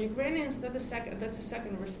Belarusians or Ukrainians, that's a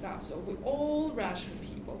secondary stuff, so we're all Russian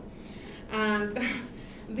people. And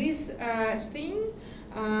this thing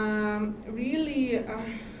really,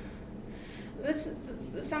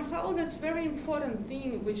 somehow that's very important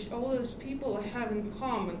thing which all those people have in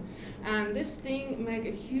common, and this thing make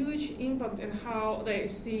a huge impact in how they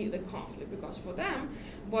see the conflict, because for them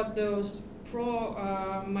what those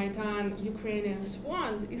pro-Maidan Ukrainians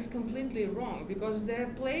want is completely wrong, because their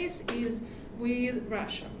place is with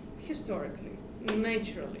Russia, historically,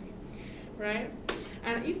 naturally, right?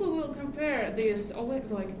 And if we will compare this,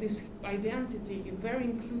 like this identity, very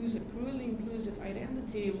inclusive, really inclusive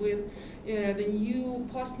identity, with the new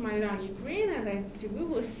post-Maidan Ukraine identity, we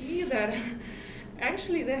will see that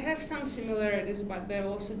actually they have some similarities, but they're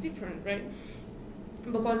also different, right?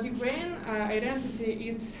 Because Ukraine identity,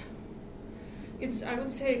 it's I would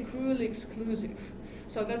say cruelly exclusive.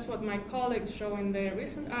 So that's what my colleagues show in their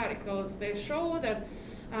recent articles. They show that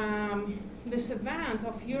this event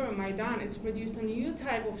of Euromaidan, it's produced a new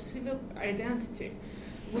type of civil identity,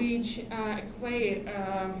 which equate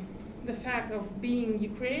the fact of being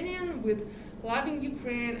Ukrainian with loving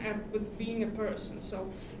Ukraine and with being a person.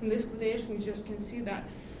 So in this quotation, you just can see that,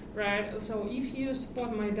 right? So if you support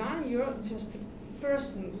Maidan, you're just a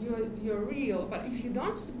person, you're real. But if you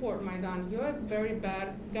don't support Maidan, you're a very bad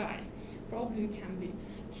guy. Probably you can be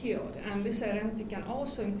killed. And this identity can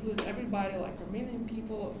also include everybody, like Armenian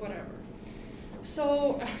people or whatever.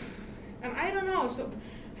 So, and I don't know, so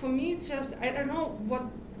for me it's just, I don't know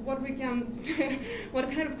what we can, what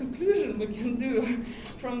kind of conclusion we can do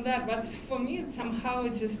from that, but for me it's somehow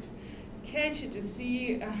just catchy to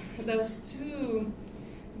see those two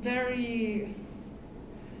very,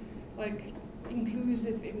 like,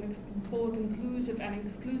 inclusive, both inclusive and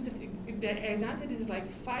exclusive, their identities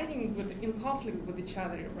like fighting in conflict with each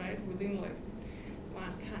other, right, within like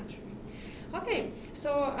one country. Okay,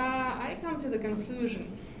 so I come to the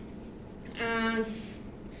conclusion, and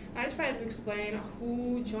I try to explain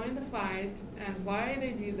who joined the fight and why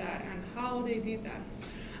they did that and how they did that.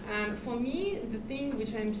 And for me, the thing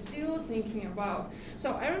which I'm still thinking about,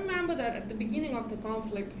 so I remember that at the beginning of the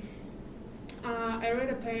conflict, I read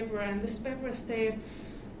a paper, and this paper stated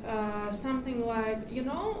something like,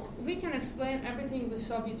 we can explain everything with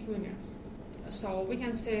Soviet Union. So we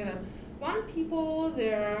can say that one people,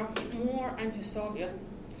 they're more anti-Soviet,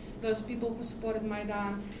 those people who supported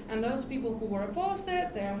Maidan, and those people who were opposed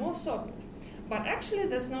it, they are more Soviet. But actually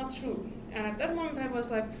that's not true. And at that moment I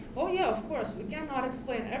was like, oh yeah, of course, we cannot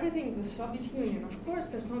explain everything with Soviet Union. Of course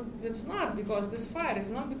that's not because this fight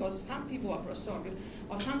is not because some people are pro-Soviet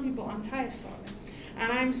or some people anti-Soviet.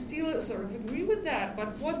 And I'm still sort of agree with that,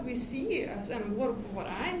 but what we see and what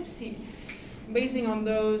I'm seeing, basing on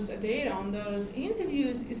those data, on those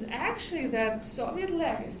interviews, is actually that Soviet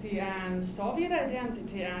legacy and Soviet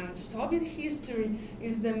identity and Soviet history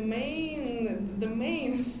is the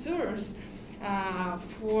main source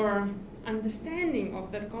for understanding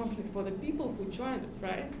of that conflict for the people who joined it,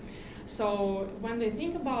 right? So when they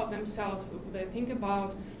think about themselves, they think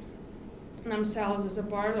about themselves as a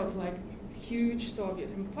part of like huge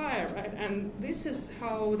Soviet empire, right? And this is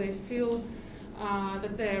how they feel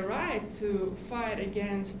that they're right to fight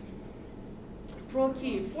against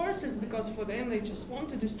pro-Kiev forces, because for them they just want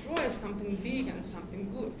to destroy something big and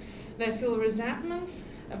something good. They feel resentment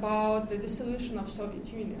about the dissolution of Soviet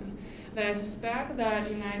Union. They suspect that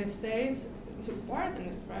the United States took part in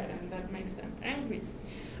it, right, and that makes them angry.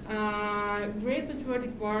 Great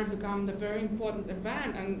Patriotic War became a very important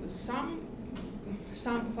event, and some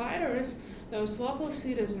fighters, those local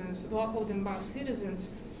citizens, local Donbass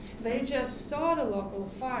citizens, they just saw the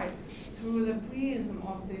local fight through the prism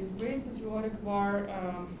of this Great Patriotic War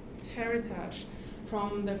heritage,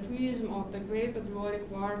 from the prism of the Great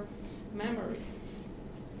Patriotic War memory,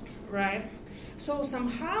 right? So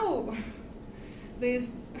somehow the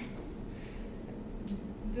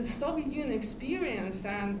Soviet Union experience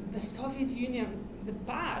and the Soviet Union, the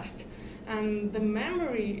past, and the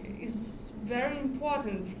memory is very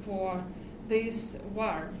important for this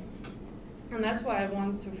war. And that's why I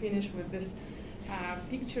want to finish with this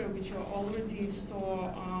picture, which you already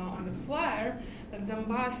saw on the flyer, that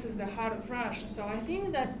Donbass is the heart of Russia. So I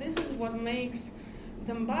think that this is what makes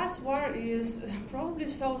Donbass war is probably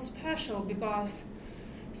so special, because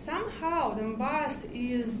somehow Donbass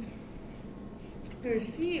is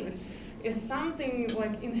perceived as something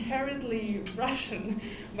like inherently Russian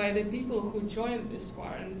by the people who joined this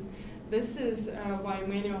war, and this is why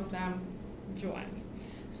many of them joined.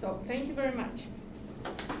 So thank you very much.